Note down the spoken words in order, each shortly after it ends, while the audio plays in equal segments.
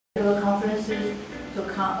The conferences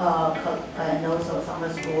and also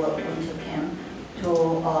summer school or winter camp to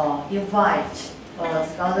invite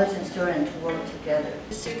scholars and students to work together.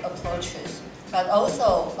 Basic approaches, but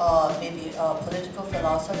also maybe political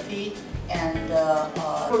philosophy and.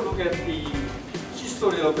 Look at the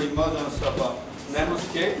history of emergence of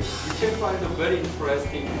nanoscale. You can find a very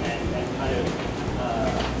interesting and kind of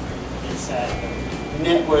it's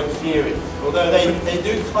network theory. Although they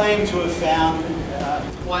do claim to have found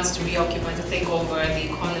wants to reoccupy, to take over the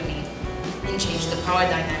economy and change the power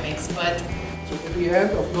dynamics, but so at the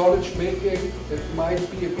end of knowledge making, it might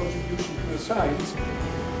be a contribution to the science.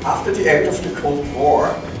 After the end of the Cold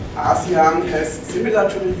War, ASEAN has, similar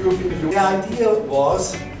to the European Union, the idea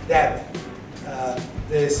was that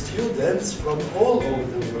the students from all over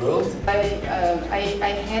the world.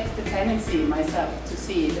 I had the tendency myself to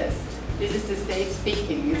see this. This is the state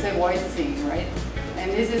speaking, it's a voice thing, right?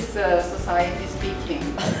 And this is society speaking.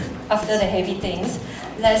 After the heavy things,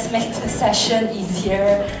 let's make the session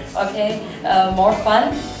easier, okay, more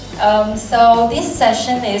fun. So this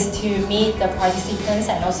session is to meet the participants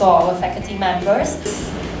and also our faculty members.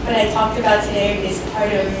 What I talked about today is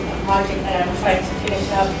part of a project that I'm trying to finish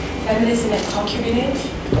up, Feminism and Concubinage,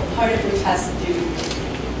 part of which has to do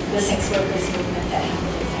with the sex workers movement that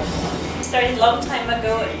happened in Taiwan. Started a long time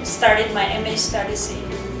ago, started my MA studies in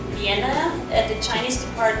Vienna at the Chinese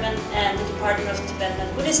department and the Department of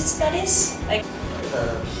Tibetan Buddhist Studies.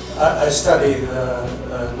 I studied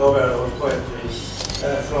novel or poetry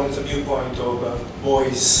from the viewpoint of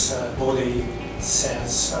boys' body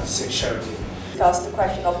sense of sexuality. Discuss the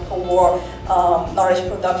question of post-war knowledge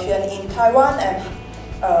production in Taiwan and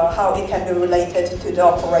how it can be related to the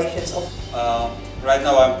operations of. Right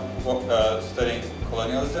now I'm studying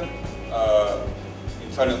colonialism.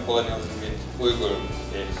 Internal colonialism with Uyghur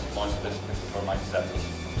is more specific for my studies.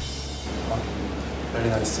 Very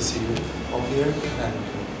nice to see you all here, and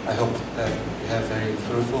I hope that we have very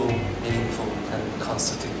fruitful, meaningful, and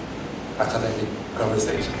constructive academic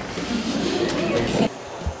conversation. Thank you.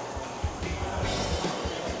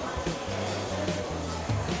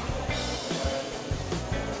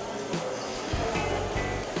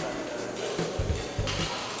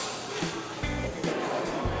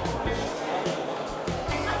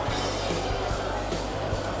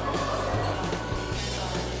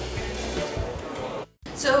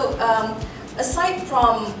 So, aside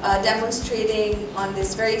from demonstrating on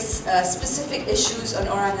these very specific issues on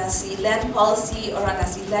Orang-Asli land policy,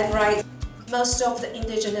 Orang-Asli land rights, most of the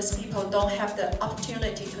indigenous people don't have the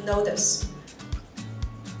opportunity to know this.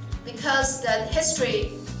 Because the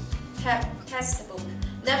history textbook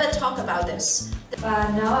never talk about this.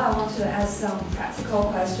 But now I want to ask some practical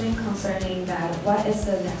questions concerning that. What is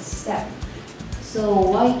the next step? So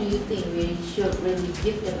why do you think we should really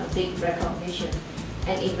give them a big recognition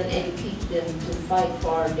and even educate them to fight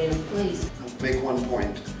for their place? I'll make one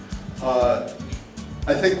point.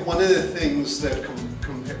 I think one of the things that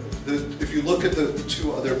if you look at the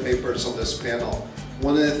two other papers on this panel,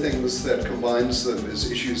 one of the things that combines them is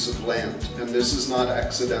issues of land, and this is not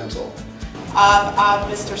accidental.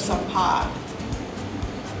 Mr. Sampa.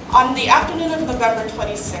 On the afternoon of November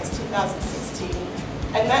 26, 2016,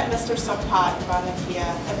 I met Mr. Sampa in Ranakia,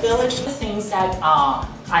 a village. The things that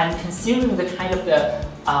I'm consuming the kind of the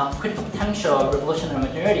critical potential of revolutionary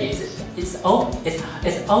modernity is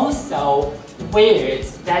also weird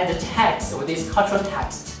that the text or this cultural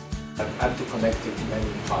text have to connect it to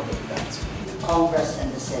many part of that. Congress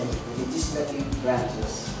and the Senate, the legislative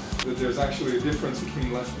branches. That there's actually a difference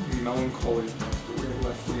between left-wing melancholy and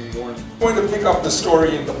left-wing mourning. I'm going to pick up the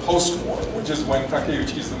story in the post-war, which is when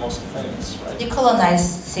Takeuchi is the most famous, right?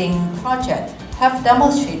 Decolonizing project have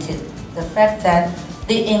demonstrated the fact that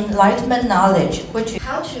the Enlightenment knowledge, which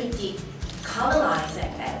how to decolonize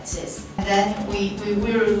that exists. And then we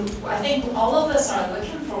will, I think all of us are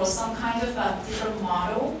looking for some kind of a different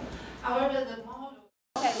model. However, the model.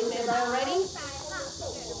 Okay, is everyone ready?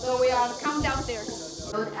 So we are come downstairs.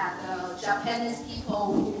 Look at the Japanese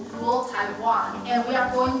people who rule Taiwan, and we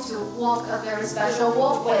are going to walk a very special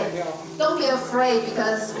walkway. Don't be afraid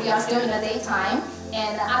because we are still in the daytime,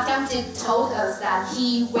 and Agamjit told us that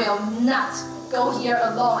he will not go here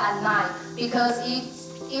alone at night because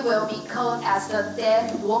it will be called as the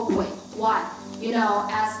dead walkway. Why? You know,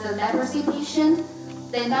 as the leprosy patient,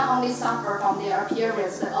 they not only suffer from their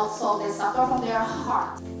appearance, but also they suffer from their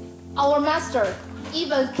heart. Our master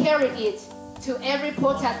even carried it to every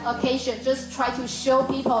protest occasion, just try to show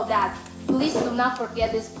people that please do not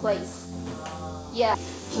forget this place. Yeah.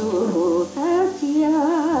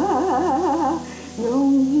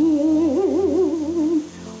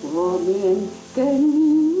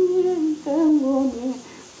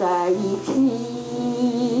 一起。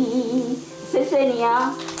谢谢你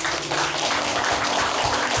啊。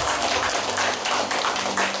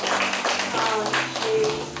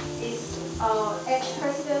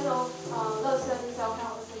Ex-president of Lawson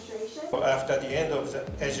Self-Help Association. After the end of the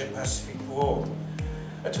Asia-Pacific War.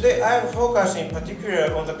 Today I will focus in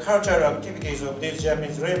particular on the cultural activities of these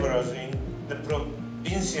Japanese laborers in the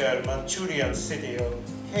provincial Manchurian city of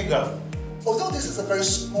Hegan. Although this is a very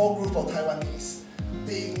small group of Taiwanese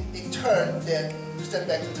being interned then sent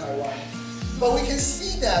back to Taiwan, but we can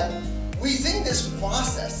see that within this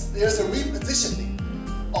process there's a repositioning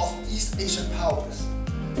of East Asian powers.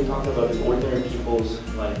 We talk about the ordinary people's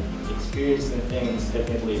experience and things.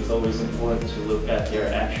 Definitely, it's always important to look at their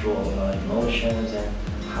actual emotions and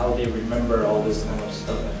how they remember all this kind of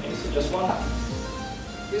stuff and things. So just one.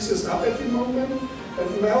 This is up at the moment,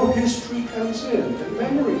 and now history comes in, and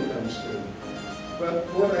memory comes in. But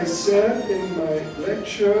what I said in my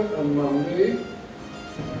lecture on Monday.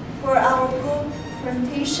 For our group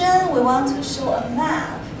presentation, we want to show a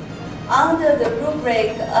map under the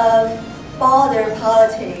rubric of border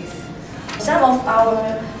politics. Some of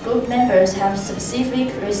our group members have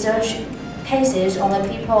specific research cases on the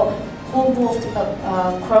people who moved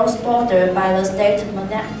cross-border by the state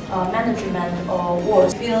management or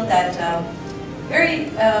wars. I feel that very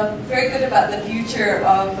good about the future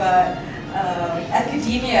of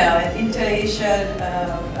academia and inter-Asian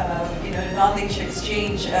knowledge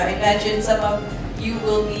exchange. Imagine some of you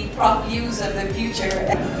will be prop use of the future.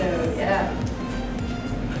 So, yeah.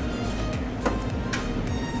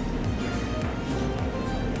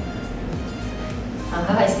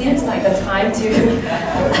 It seems like a time to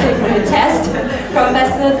test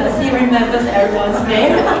Professor. Does he remember everyone's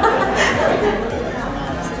name?